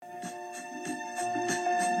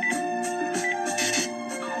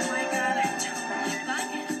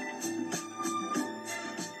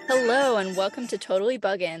and welcome to Totally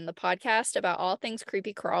Buggin', the podcast about all things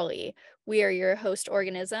creepy crawly. We are your host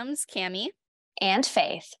organisms, Cammie. And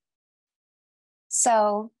Faith.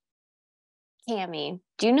 So, Cammie,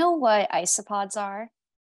 do you know what isopods are?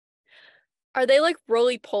 Are they like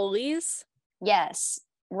roly-polies? Yes,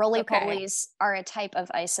 roly-polies Okay. are a type of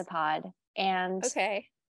isopod, and Okay.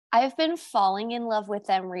 I've been falling in love with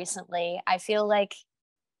them recently. I feel like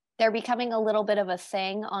they're becoming a little bit of a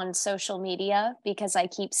thing on social media because I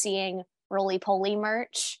keep seeing roly-poly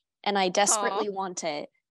merch and I Aw. desperately want it.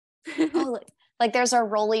 Oh, like there's a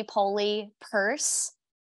roly-poly purse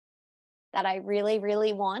that I really,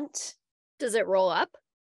 really want. Does it roll up?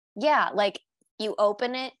 Yeah, like you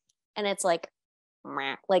open it and it's like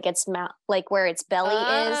meh, like it's like where its belly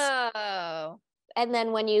is, Oh. and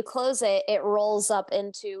then when you close it, it rolls up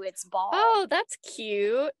into its ball. Oh, that's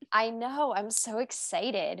cute. I know, I'm so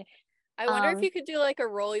excited. I wonder if Um, you could do like a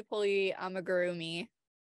roly-poly amigurumi.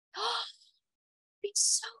 be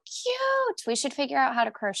so cute. We should figure out how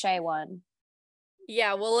to crochet one.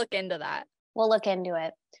 Yeah, we'll look into that. We'll look into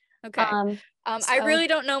it. Okay. I So really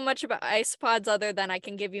don't know much about isopods other than I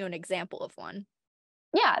can give you an example of one.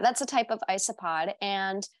 yeah, that's a type of isopod.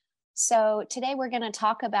 And so today we're going to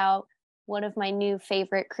talk about one of my new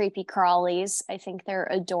favorite creepy crawlies. I think they're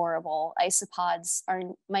adorable. Isopods are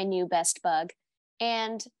my new best bug.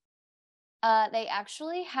 And they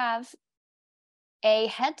actually have a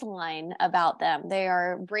headline about them. They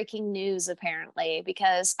are breaking news, apparently,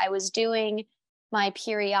 because I was doing my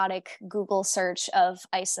periodic Google search of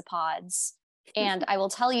isopods. And I will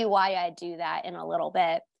tell you why I do that in a little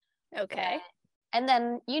bit. Okay. And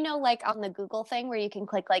then, like on the Google thing where you can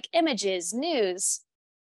click like images, news.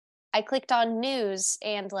 I clicked on news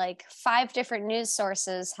and like 5 different news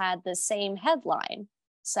sources had the same headline.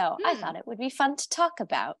 So I thought it would be fun to talk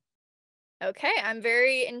about. Okay, I'm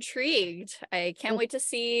very intrigued. I can't wait to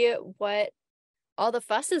see what all the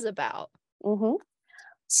fuss is about. Mm-hmm.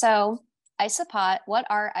 So, what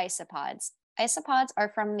are isopods? Isopods are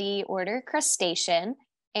from the order crustacean,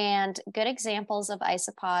 and good examples of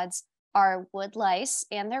isopods are wood lice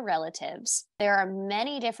and their relatives. There are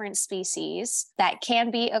many different species that can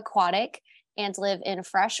be aquatic and live in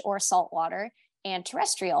fresh or salt water and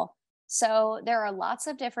terrestrial. So, there are lots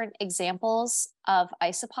of different examples of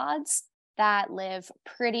isopods that live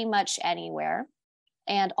pretty much anywhere.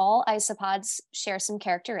 And all isopods share some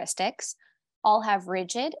characteristics. All have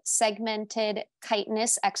rigid, segmented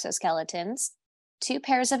chitinous exoskeletons, 2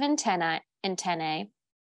 pairs of antennae,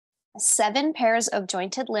 7 pairs of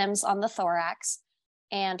jointed limbs on the thorax,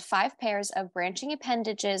 and 5 pairs of branching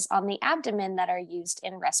appendages on the abdomen that are used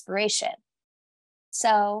in respiration.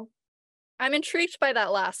 So, I'm intrigued by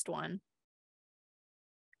that last one.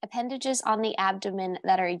 appendages on the abdomen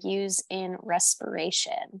that are used in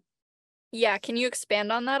respiration. Yeah, can you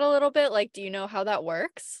expand on that a little bit? Like, do you know how that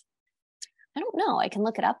works? I don't know. I can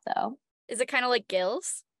look it up though. Is it kind of like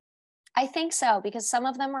gills? I think so, because some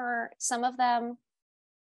of them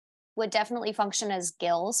would definitely function as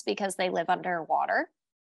gills because they live underwater.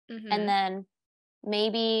 And then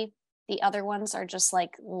maybe the other ones are just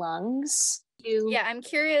like lungs. Yeah, I'm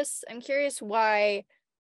curious why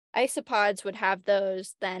isopods would have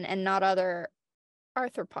those then and not other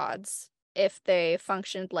arthropods if they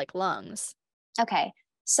functioned like lungs. Okay.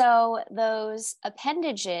 So those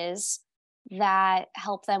appendages that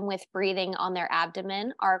help them with breathing on their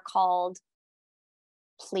abdomen are called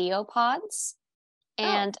pleopods.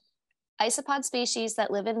 And isopod species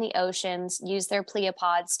that live in the oceans use their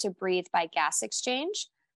pleopods to breathe by gas exchange.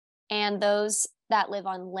 And those that live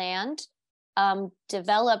on land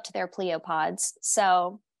developed their pleopods.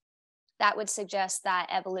 So that would suggest that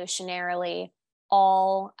evolutionarily,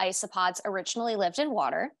 all isopods originally lived in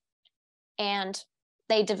water. And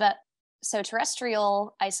so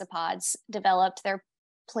terrestrial isopods developed their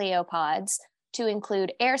pleopods to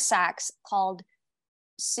include air sacs called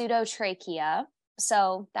pseudotrachea.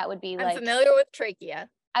 So that would be I'm familiar with trachea.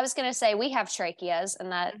 I was going to say we have tracheas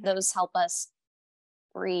and that those help us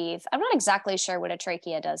breathe. I'm not exactly sure what a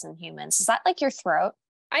trachea does in humans. Is that like your throat?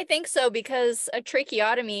 I think so, because a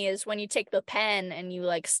tracheotomy is when you take the pen and you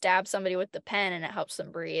like stab somebody with the pen and it helps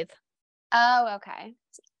them breathe. Oh, okay.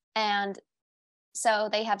 And so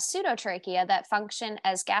they have pseudotrachea that function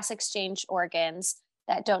as gas exchange organs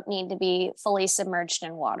that don't need to be fully submerged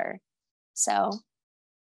in water. So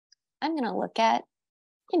I'm going to look at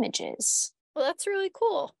images. Well, that's really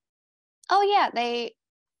cool. Oh yeah,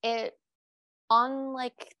 it on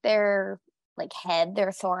like their like head,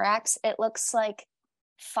 their thorax, it looks like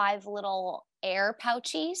 5 little air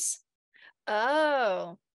pouches.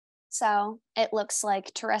 Oh. So it looks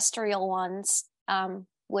like terrestrial ones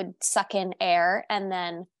would suck in air, and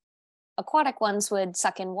then aquatic ones would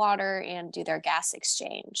suck in water and do their gas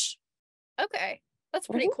exchange. Okay. That's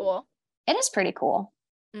pretty Mhm. cool. It is pretty cool.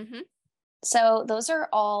 Mm-hmm. So those are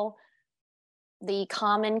all the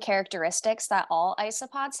common characteristics that all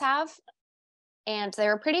isopods have. And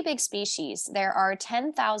they're a pretty big species. There are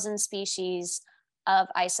 10,000 species of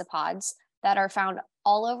isopods that are found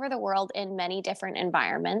all over the world in many different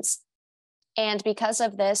environments. And because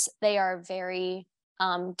of this, they are very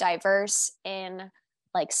diverse in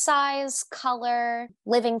like size, color,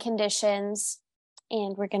 living conditions.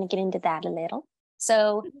 And we're going to get into that a little.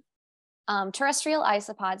 So, terrestrial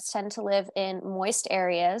isopods tend to live in moist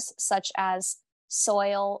areas such as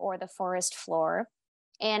soil or the forest floor.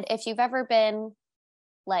 And if you've ever been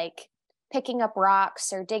like picking up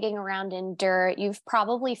rocks or digging around in dirt, you've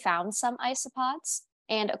probably found some isopods.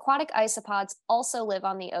 And aquatic isopods also live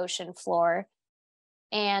on the ocean floor.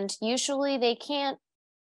 And usually they can't,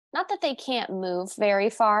 not that they can't move very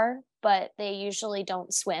far, but they usually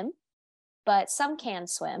don't swim, but some can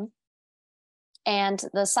swim. And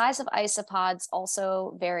the size of isopods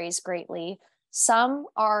also varies greatly. Some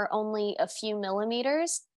are only a few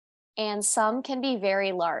millimeters, and some can be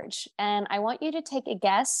very large. And I want you to take a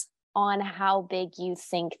guess on how big you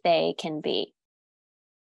think they can be.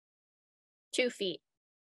 2 feet.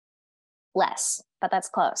 Less, but that's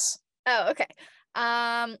close. Oh, okay.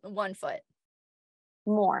 1 foot.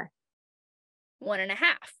 More. 1.5.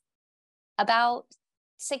 About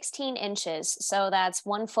 16 inches. So that's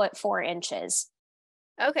 1 foot, 4 inches.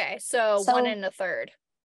 Okay, so 1 1/3.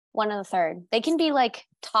 1 1/3. They can be like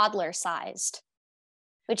toddler sized,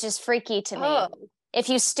 which is freaky to me. Oh, If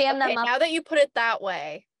you stand okay, them up, now that you put it that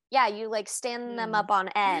way. yeah, you like stand them up on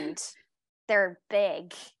end. They're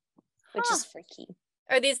big, which is freaky.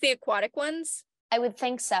 Are these the aquatic ones? I would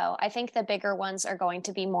think so. I think the bigger ones are going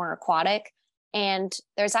to be more aquatic. And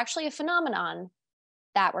there's actually a phenomenon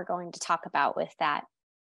that we're going to talk about with that.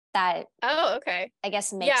 That Oh, okay. I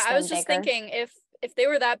guess makes Yeah, I them was just bigger. thinking if they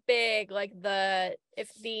were that big, like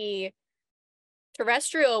if the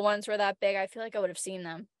terrestrial ones were that big, I feel like I would have seen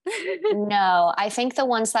them. No, I think the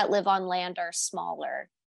ones that live on land are smaller.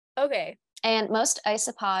 Okay. And most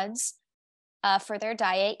isopods, for their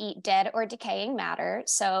diet, eat dead or decaying matter.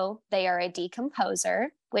 So they are a decomposer,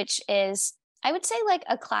 which is, I would say, like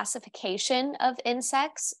a classification of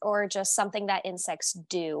insects or just something that insects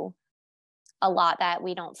do a lot that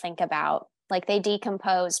we don't think about. Like they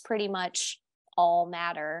decompose pretty much all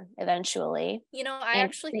matter eventually. You know, I And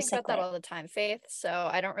actually think about recycle that it. all the time, Faith. So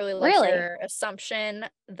I don't really like Really? your assumption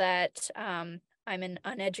that I'm an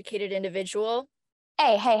uneducated individual.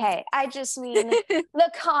 Hey. I just mean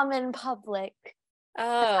the common public.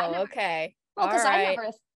 Oh, okay. Well, All because right.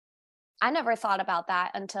 I never thought about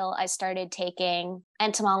that until I started taking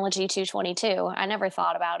entomology 222. I never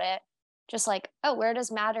thought about it. Just like, oh,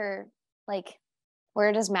 like,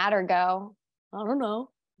 where does matter go? I don't know.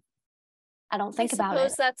 I don't I think about it.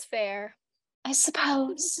 suppose that's fair. I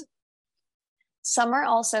suppose. Some are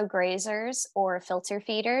also grazers or filter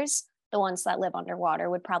feeders. The ones that live underwater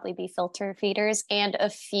would probably be filter feeders. And a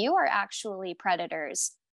few are actually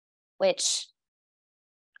predators, which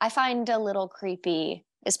I find a little creepy,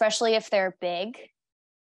 especially if they're big.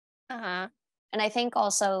 Uh-huh. And I think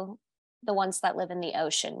also the ones that live in the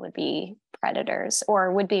ocean would be predators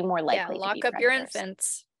or would be more Yeah, likely to be lock up your predators.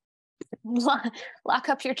 infants. Lock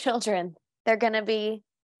up your children. They're going to be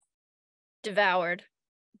Devoured.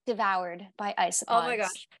 devoured by isopods. Oh my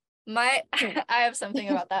gosh. I have something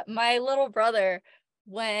about that. My little brother,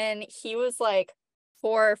 when he was like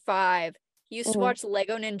 4 or 5, he used to watch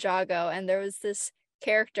Lego Ninjago, and there was this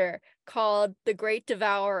character called the Great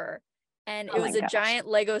Devourer, and it Oh my was a gosh. giant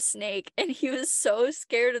Lego snake, and he was so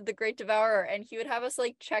scared of the Great Devourer, and he would have us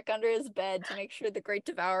like check under his bed to make sure the Great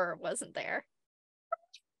Devourer wasn't there.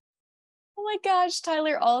 Oh my gosh,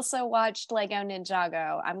 Tyler also watched Lego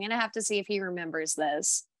Ninjago. I'm going to have to see if he remembers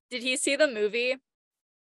this. Did he see the movie?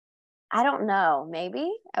 I don't know.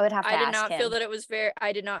 Maybe I would have to I did ask not feel him. that it was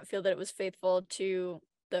I did not feel that it was faithful to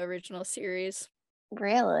the original series.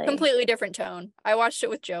 Really? Completely different tone. I watched it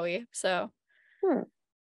with Joey, so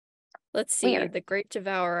let's see. Weird. The Great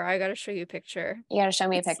Devourer. I gotta show you a picture. You got to show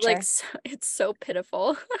me a picture. Like it's so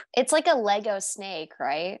pitiful. It's like a Lego snake,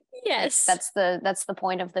 right? Yes. Like that's the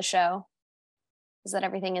point of the show. Is that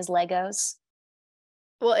everything is Legos?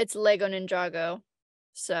 Well, it's Lego Ninjago.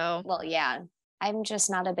 So Well, yeah. I'm just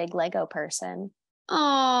not a big Lego person.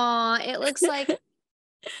 Oh, it looks like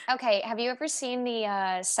okay, have you ever seen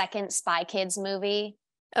the second Spy Kids movie?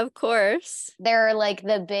 of course. They're like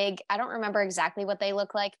the big, I don't remember exactly what they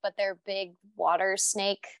look like, but they're big water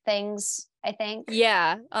snake things, I think.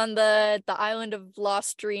 Yeah, on the island of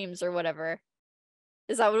Lost Dreams or whatever.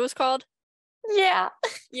 Is that what it was called? Yeah.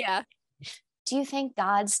 Yeah, Do you think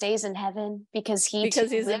God stays in heaven because he too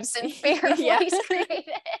because he's in. lives in fear of Yeah. what he's created?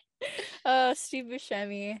 Steve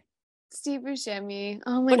Buscemi. Steve Buscemi.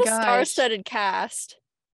 Oh my What a gosh. star-studded cast.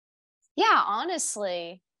 Yeah,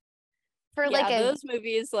 honestly. For like Yeah, a those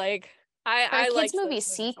movies, like I for a I kids liked movie those movies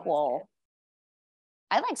when I was a kid. sequel,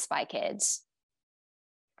 I like Spy Kids.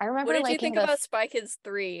 I What remember did you liking think about Spy Kids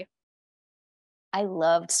 3? I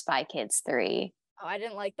loved Spy Kids 3. Oh, I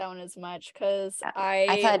didn't like that one as much because Uh, I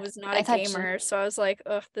I thought was not a I thought gamer, so I was like,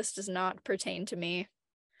 ugh, this does not pertain to me.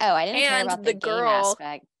 oh, I didn't care And about the game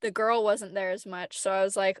aspect. the girl wasn't there as much, so I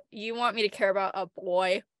was like, you want me to care about a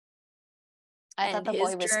boy I thought and the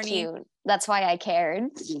his boy was journey? cute. That's why I cared.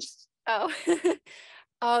 Oh.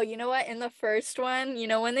 Oh, you know what? In the first one, you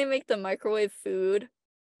know when they make the microwave food?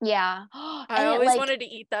 Yeah. I And always wanted to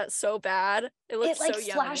eat that so bad. It looked it like so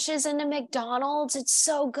yummy. flashes into McDonald's. It's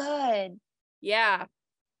so good. Yeah.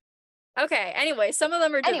 Okay, anyway, some of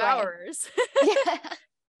them are Anyway, devourers. yeah.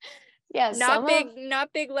 Yeah, some of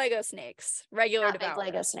Not big Lego snakes, regular not big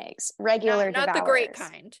Lego devourers. snakes, regular Not the great devourers.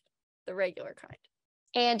 kind, the regular kind.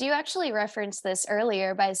 And you actually referenced this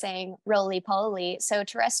earlier by saying roly poly. So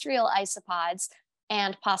terrestrial isopods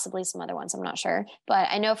and possibly some other ones, I'm not sure. But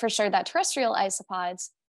I know for sure that terrestrial isopods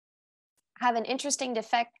have an interesting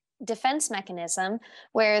defense mechanism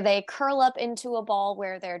where they curl up into a ball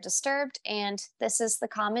where they're disturbed. And this is the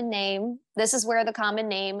common name. This is where the common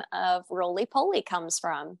name of roly poly comes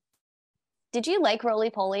from. Did you like roly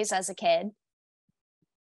polies as a kid?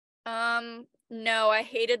 No, I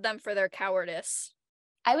hated them for their cowardice.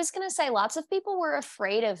 I was going to say lots of people were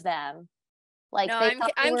afraid of them. Like No, they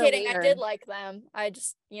thought they I'm were kidding. I did weird. like them. I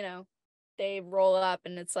just, they roll up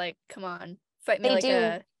and it's like, come on, fight me They like do.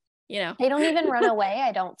 a, you know. They don't even run away,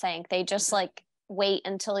 I don't think. They just like wait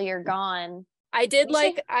until you're gone.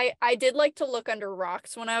 Usually, I did like to look under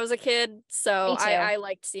rocks when I was a kid, so me too. I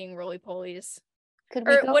liked seeing roly polies. Could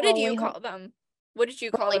we Or go what did you roly call them? What did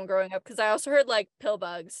you call roly? them growing up? Because I also heard like pill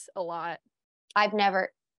bugs a lot. I've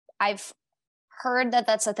never, I've heard that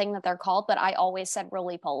that's a thing that they're called, but I always said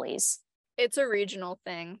roly polies. It's a regional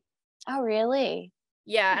thing. Oh, really?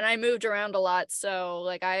 Yeah, and I moved around a lot, so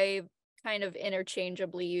like I kind of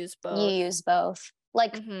interchangeably use You both. use both.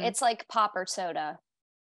 Like Mm-hmm. it's like pop or soda.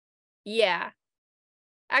 Yeah.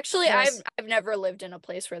 Actually, There's, I've never lived in a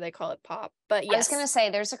place where they call it pop, but I was gonna yes. say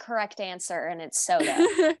there's a correct answer and it's soda.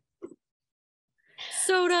 So,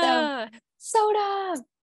 Soda. soda.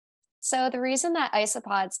 So the reason that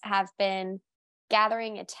isopods have been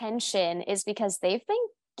gathering attention is because they've been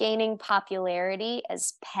gaining popularity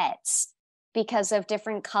as pets because of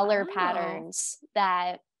different color Oh. patterns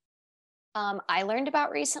that I learned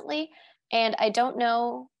about recently. And I don't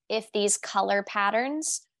know if these color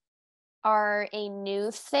patterns are a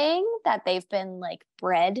new thing that they've been like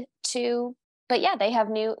bred to. But yeah, they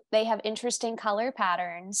have interesting color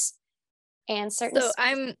patterns and certain So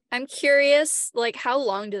species. I'm curious, like how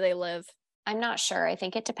long do they live? I'm not sure. I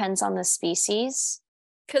think it depends on the species.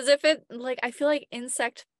 Because if it like I feel like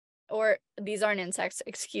insect or these aren't insects,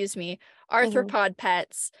 excuse me, Mhm. arthropod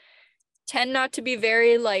pets tend not to be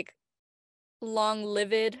very like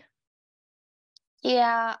long-lived.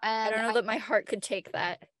 Yeah, I and don't know I that my heart could take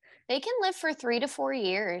that. they can live for 3 to 4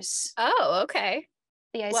 years. Oh, okay.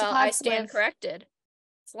 The Well, I isopods stand live, corrected.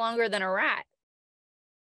 It's longer than a rat.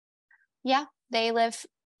 yeah, they live,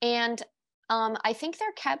 and I think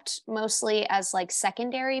they're kept mostly as like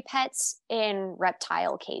secondary pets in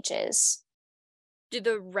reptile cages. Do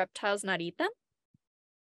the reptiles not eat them?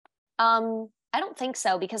 I don't think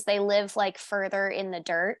so because they live like further in the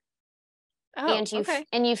dirt, Oh, okay.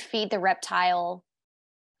 and you feed the reptile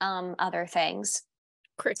other things.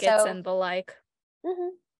 Crickets So, and the like.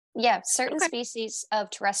 mhm. Yeah, certain Okay. species of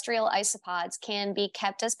terrestrial isopods can be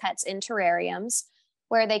kept as pets in terrariums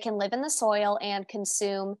where they can live in the soil and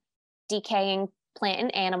consume decaying plant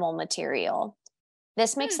and animal material.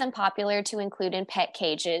 This makes Hmm. them popular to include in pet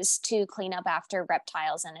cages to clean up after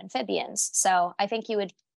reptiles and amphibians. So I think you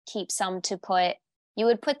would keep some to put, you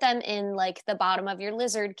would put them in like the bottom of your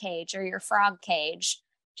lizard cage or your frog cage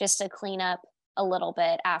just to clean up a little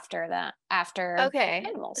bit after after Okay.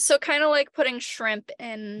 animals. So kind of like putting shrimp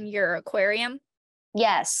in your aquarium.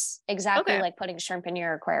 Yes, exactly Okay. like putting shrimp in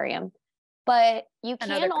your aquarium. But you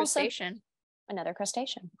Another can also, crustacean. another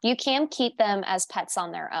crustacean, you can keep them as pets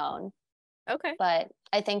on their own, Okay. but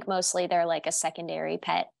I think mostly they're like a secondary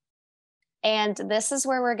pet. And this is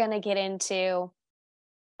where we're going to get into,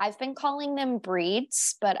 I've been calling them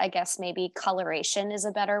breeds, but I guess maybe coloration is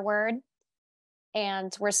a better word.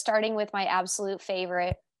 And we're starting with my absolute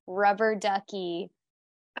favorite, rubber ducky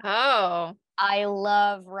Oh. I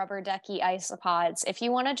love rubber ducky isopods. If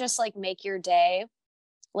you want to just like make your day, I'm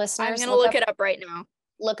listeners, gonna look it up right now.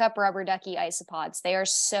 look up rubber ducky isopods. They are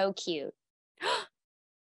so cute.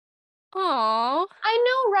 Aw, I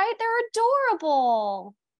know, right? They're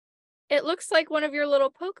adorable. it looks like one of your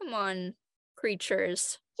little Pokemon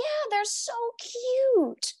creatures. Yeah, they're so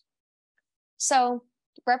cute. So,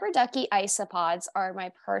 rubber ducky isopods are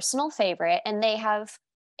my personal favorite, and they have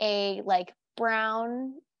a like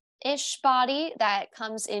brownish body that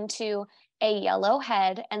comes into a yellow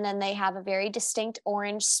head, and then they have a very distinct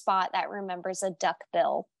orange spot that remembers a duck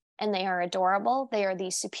bill. And they are adorable. They are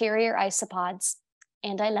the superior isopods,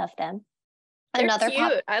 and I love them. They're Another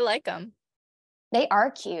cute. I like them. They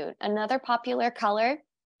are cute. Another popular color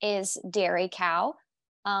is dairy cow,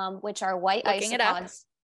 which are white Looking it up. isopods.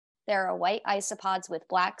 There are white isopods with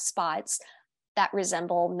black spots that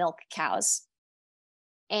resemble milk cows.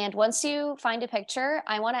 And once you find a picture,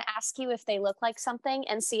 I want to ask you if they look like something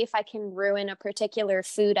and see if I can ruin a particular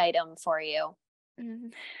food item for you.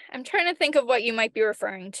 I'm trying to think of what you might be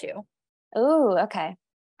referring to. Ooh, okay.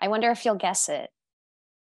 I wonder if you'll guess it.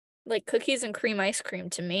 Like cookies and cream ice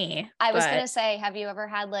cream to me. I was but going to say, have you ever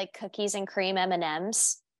had like cookies and cream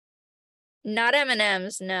M&Ms? not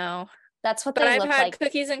M&Ms, no. That's what But they I've look had like.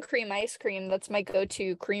 cookies and cream ice cream. That's my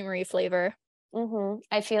go-to creamery flavor.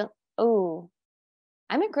 I feel, ooh,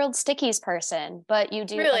 I'm a grilled stickies person, but you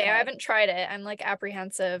do, Really, I okay. haven't tried it. I'm like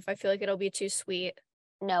apprehensive. I feel like it'll be too sweet.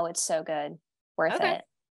 No, it's so good. Worth Okay. it.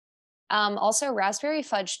 Also, raspberry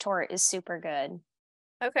fudge tort is super good.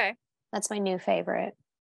 Okay. That's my new favorite.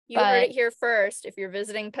 You heard it here first. If you're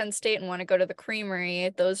visiting Penn State and want to go to the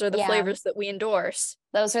creamery, those are the flavors that we endorse.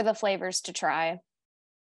 Those are the flavors to try.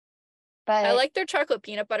 I But like their chocolate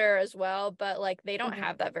peanut butter as well, but like they don't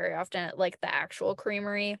have that very often at like the actual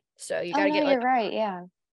creamery. So you gotta get like you're right. Yeah.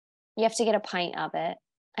 You have to get a pint of it.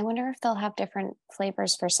 I wonder if they'll have different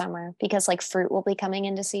flavors for summer because like fruit will be coming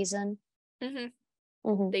into season. They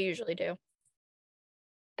usually do.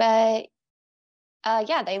 But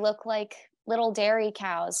yeah, they look like little dairy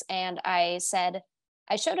cows. And I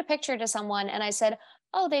showed a picture to someone and I said,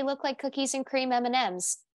 oh, they look like cookies and cream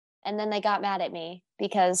M&Ms. And then they got mad at me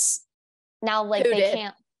because now like Who they did?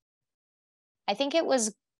 can't. I think it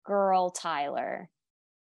was girl Tyler.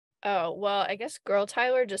 Oh, well, I guess girl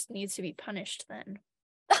Tyler just needs to be punished then.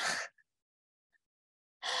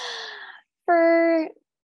 For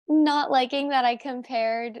not liking that I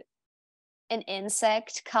compared an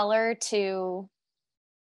insect color to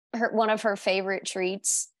one of her favorite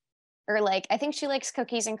treats. Or like, I think she likes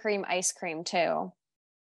cookies and cream ice cream too.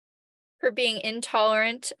 For being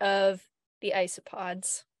intolerant of the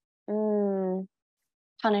isopods.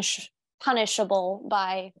 Punishable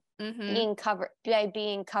by Mm-hmm.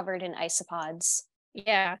 being covered in isopods.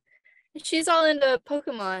 Yeah. She's all into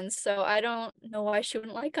Pokemon, so I don't know why she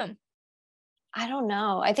wouldn't like them. I don't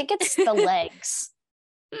know. I think it's the legs.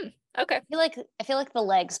 Okay. I feel like the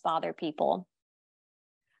legs bother people.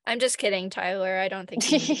 I'm just kidding, Tyler. I don't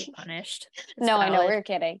think you need to be punished. No, I know. We're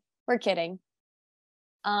kidding. We're kidding.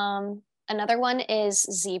 Another one is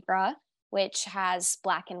zebra, which has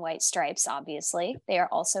black and white stripes, obviously. They are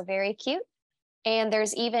also very cute. And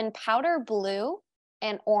there's even powder blue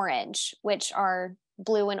and orange, which are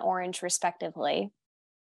blue and orange respectively.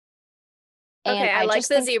 Okay, And I like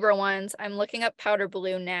the zebra ones. I'm looking up powder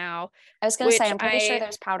blue now. I was going to say, I'm pretty sure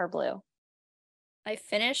there's powder blue. I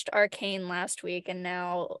finished Arcane last week, and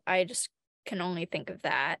now I just can only think of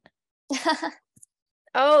that.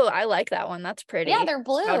 Oh, I like that one. That's pretty. Yeah, they're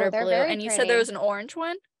blue. Powder they're blue. very And you pretty. said there was an orange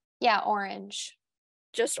one? Yeah, orange.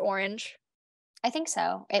 Just orange? I think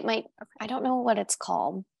so. It might, I don't know what it's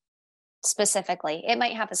called specifically. It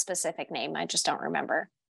might have a specific name. I just don't remember.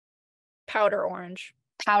 Powder orange.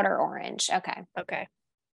 Powder orange. Okay. Okay.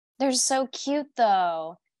 They're so cute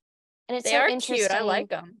though. And it's so interesting. Cute. I like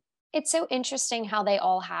them. It's so interesting how they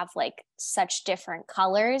all have like such different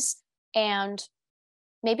colors. And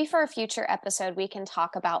maybe for a future episode, we can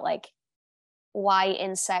talk about like why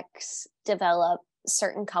insects develop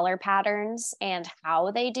certain color patterns and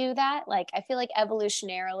how they do that. Like, I feel like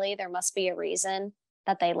evolutionarily, there must be a reason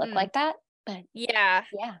that they look like that. But yeah,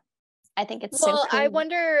 I think it's so cool. I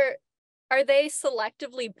wonder, are they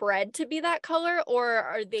selectively bred to be that color, or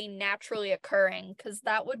are they naturally occurring? Because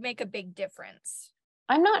that would make a big difference.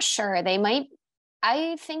 I'm not sure. They might.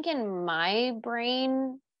 I think in my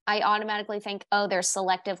brain, I automatically think, oh, they're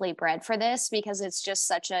selectively bred for this because it's just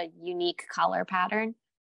such a unique color pattern.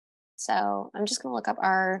 So I'm just going to look up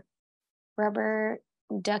our rubber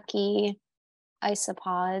ducky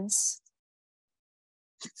isopods.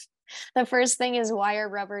 The first thing is, why are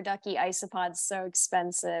rubber ducky isopods so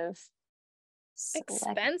expensive?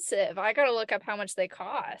 Expensive. I gotta look up how much they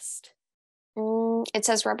cost. It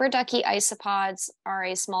says rubber ducky isopods are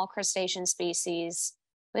a small crustacean species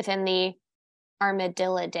within the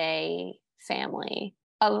Armadillidae family.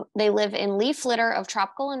 They live in leaf litter of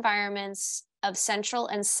tropical environments of Central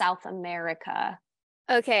and South America.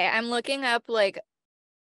 Okay, I'm looking up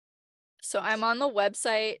so I'm on the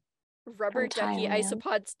website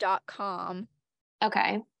rubberduckyisopods.com.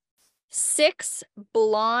 Okay. 6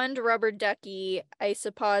 blonde rubber ducky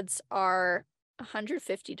isopods are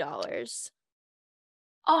 $150.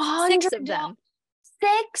 6 of them.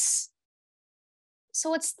 6? So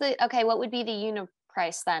what would be the unit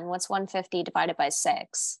price then? What's 150 divided by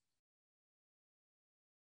 6?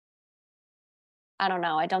 I don't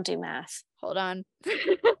know. I don't do math. Hold on.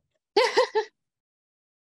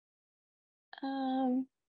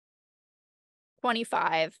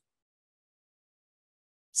 25.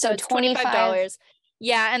 So it's $25.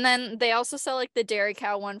 Yeah, and then they also sell like the dairy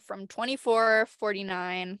cow one from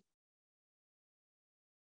 $24.49.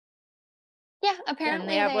 Yeah, apparently and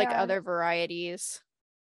they have other varieties.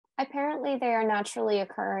 Apparently they are naturally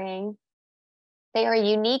occurring. They are a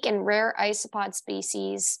unique and rare isopod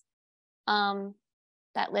species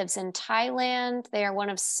that lives in Thailand. They are one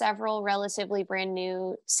of several relatively brand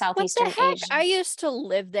new Southeastern What the heck? Asian. I used to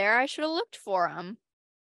live there. I should have looked for them.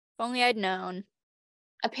 If only I'd known.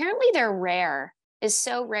 Apparently they're rare. Is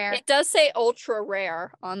so rare. It does say ultra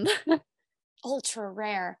rare on the ultra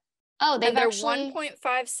rare. Oh, they're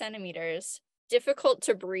 1.5 centimeters. Difficult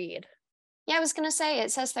to breed. Yeah, I was gonna say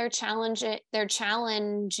it says they're challenging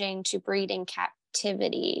to breed in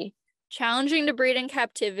captivity. Challenging to breed in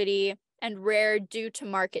captivity and rare due to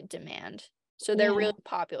market demand. So they're really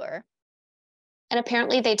popular. And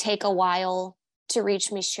apparently they take a while to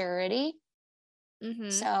reach maturity.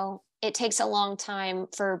 Mm-hmm. So it takes a long time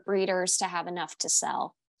for breeders to have enough to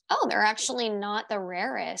sell. Oh, they're actually not the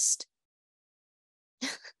rarest.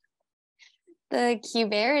 The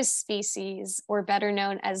Cuberis species, or better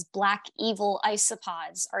known as black evil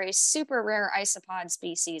isopods, are a super rare isopod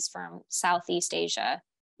species from Southeast Asia.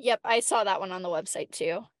 Yep, I saw that one on the website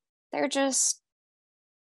too. They're just...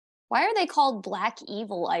 Why are they called black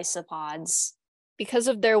evil isopods? Because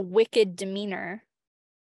of their wicked demeanor.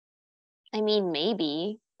 I mean,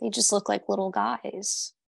 maybe. They just look like little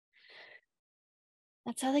guys.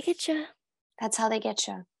 That's how they get you. That's how they get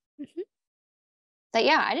you. Mm-hmm. But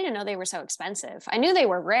yeah, I didn't know they were so expensive. I knew they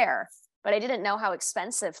were rare, but I didn't know how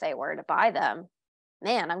expensive they were to buy them.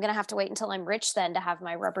 Man, I'm going to have to wait until I'm rich then to have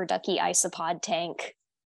my rubber ducky isopod tank.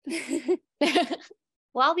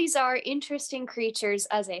 While these are interesting creatures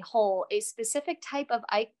as a whole, a specific type of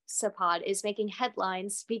isopod is making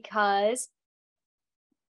headlines because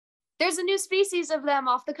there's a new species of them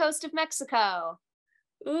off the coast of Mexico.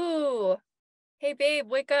 Ooh. Hey, babe,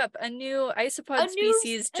 wake up. A new isopod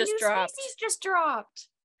species just dropped.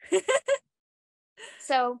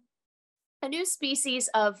 So, a new species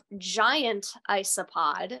of giant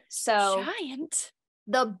isopod. So, giant?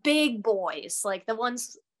 The big boys, like the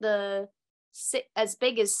ones as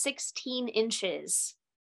big as 16 inches,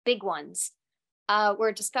 big ones,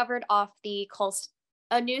 were discovered off the coast.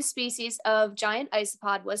 A new species of giant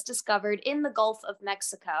isopod was discovered in the Gulf of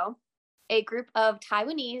Mexico. A group of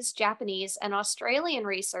Taiwanese, Japanese, and Australian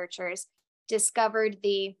researchers discovered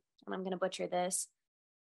and I'm going to butcher this,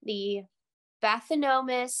 the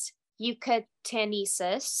Bathynomus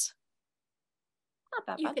yucatanensis. Not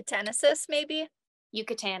bad. Yucatanensis, maybe?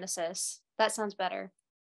 Yucatanensis. That sounds better.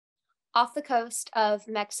 Off the coast of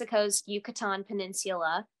Mexico's Yucatan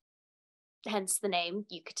Peninsula, hence the name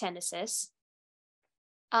Yucatanensis.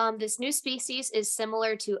 This new species is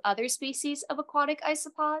similar to other species of aquatic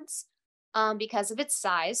isopods because of its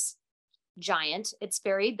size. Giant. It's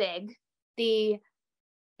very big. The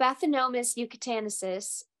Bathynomus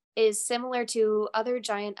yucatanensis is similar to other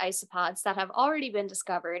giant isopods that have already been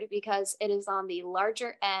discovered because it is on the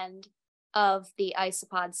larger end of the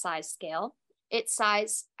isopod size scale. Its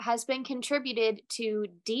size has been contributed to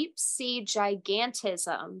deep sea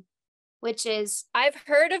gigantism, which is... I've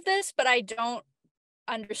heard of this, but I don't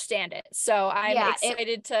understand it. So I'm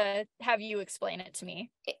excited to have you explain it to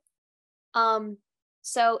me.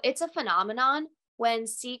 So it's a phenomenon when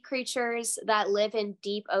sea creatures that live in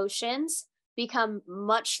deep oceans become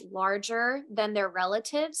much larger than their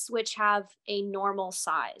relatives, which have a normal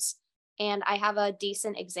size. And I have a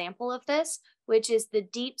decent example of this, which is the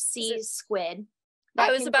deep sea squid.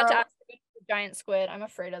 I was about to ask you about the giant squid. I'm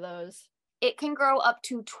afraid of those. It can grow up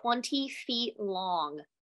to 20 feet long.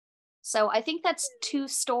 So I think that's 2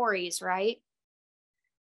 stories, right?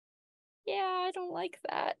 Yeah, I don't like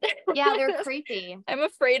that. Yeah, they're creepy.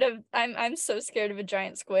 I'm so scared of a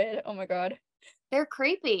giant squid. Oh my god. They're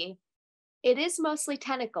creepy. It is mostly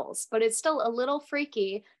tentacles, but it's still a little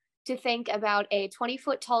freaky to think about a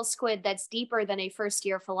 20-foot tall squid that's deeper than a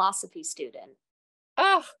first-year philosophy student.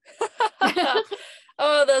 Oh,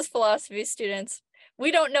 oh, those philosophy students.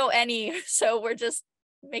 We don't know any, so we're just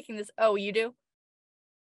making this. Oh, you do?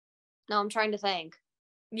 No, I'm trying to think.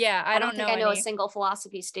 Yeah, I don't think know I know any. a single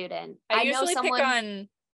philosophy student. I know usually someone.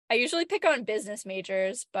 I usually pick on business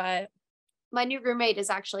majors, but My new roommate is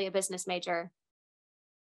actually a business major.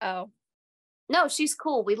 oh. No, she's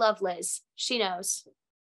cool. We love Liz. She knows.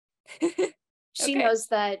 She Okay. knows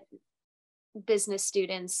that business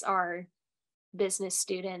students are business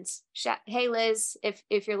students. Hey Liz,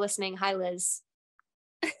 if you're listening, hi Liz.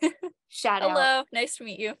 Shout out. Hello, nice to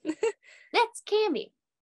meet you. That's Cammie.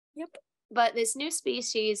 Yep. But this new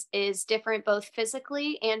species is different both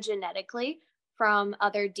physically and genetically from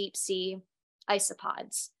other deep sea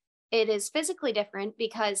isopods. It is physically different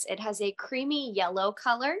because it has a creamy yellow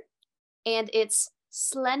color and its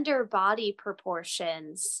slender body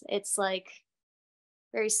proportions. It's like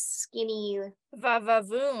very skinny.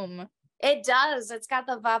 Va-va-voom. It does. It's got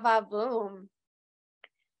the va-va-voom.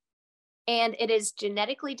 And it is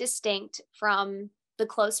genetically distinct from the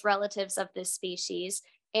close relatives of this species.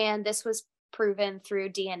 And this was proven through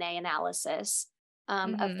DNA analysis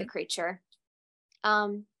of the creature.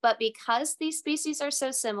 But because these species are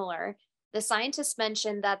so similar, the scientists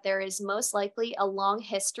mentioned that there is most likely a long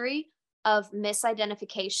history of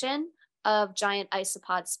misidentification of giant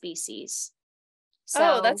isopod species.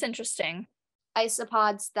 So, oh, that's interesting.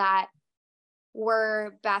 Isopods that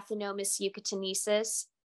were Bathynomus eucatenesis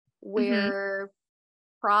were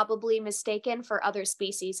probably mistaken for other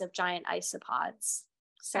species of giant isopods.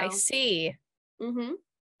 So, I see.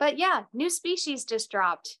 But yeah, new species just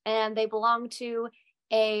dropped, and they belong to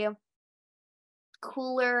a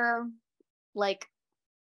cooler, like,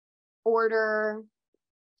 order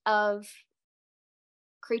of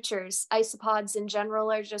creatures. Isopods in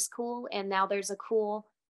general are just cool, and now there's a cool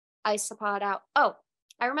isopod out. Oh,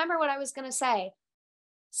 I remember what I was going to say.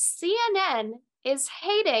 CNN is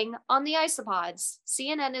hating on the isopods.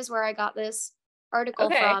 CNN is where I got this article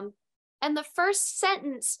from. And the first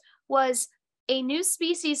sentence was a new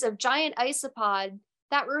species of giant isopod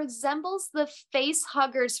that resembles the face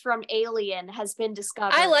huggers from Alien has been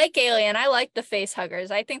discovered. I like Alien. I like the face huggers.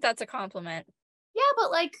 I think that's a compliment. Yeah,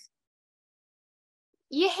 but like,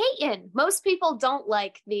 you hating. Most people don't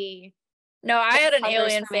like the. No, I had an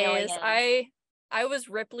Alien phase. Alien. I was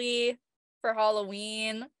Ripley for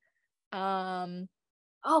Halloween.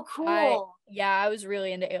 Oh, cool. I was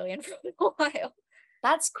really into Alien for a while.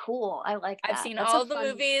 That's cool. I like that. I've seen all the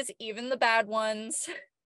movies, even the bad ones.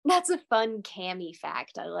 That's a fun Cammie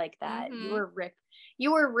fact. I like that. You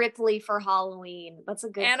were Ripley for Halloween. That's a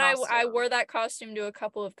good and costume. I wore that costume to a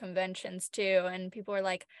couple of conventions too, and people were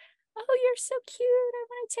like, "Oh, you're so cute. I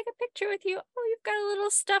want to take a picture with you. Oh, you've got a little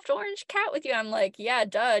stuffed orange cat with you." I'm like, "Yeah,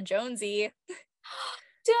 duh, Jonesy."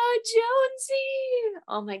 Duh, Jonesy.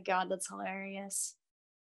 Oh my god, that's hilarious.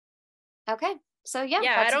 Okay. So yeah,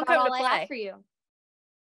 that's I don't about come all to play. I have for you.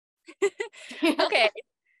 Okay.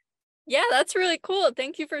 Yeah, that's really cool.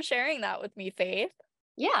 Thank you for sharing that with me, Faith.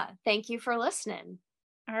 Yeah, thank you for listening.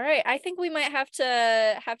 All right, I think we might have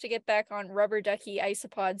to get back on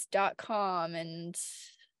rubberduckyisopods.com and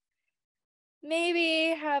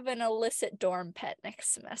maybe have an illicit dorm pet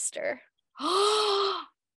next semester.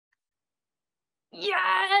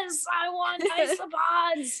 Yes, I want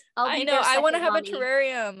isopods. I know, I want to have a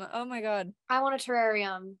terrarium. Oh my god. I want a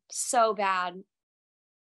terrarium so bad.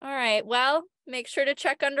 All right, well, make sure to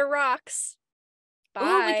check under rocks. Bye.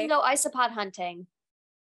 Ooh, we can go isopod hunting.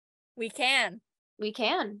 We can. We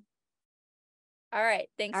can. All right,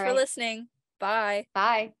 thanks for listening. Bye.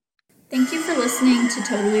 Bye. Thank you for listening to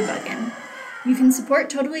Totally Buggin'. You can support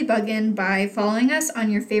Totally Buggin' by following us on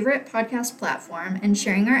your favorite podcast platform and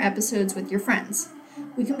sharing our episodes with your friends.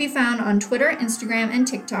 We can be found on Twitter, Instagram, and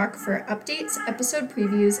TikTok for updates, episode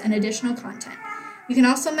previews, and additional content. You can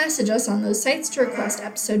also message us on those sites to request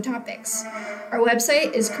episode topics. Our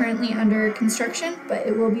website is currently under construction, but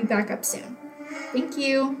it will be back up soon. Thank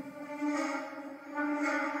you.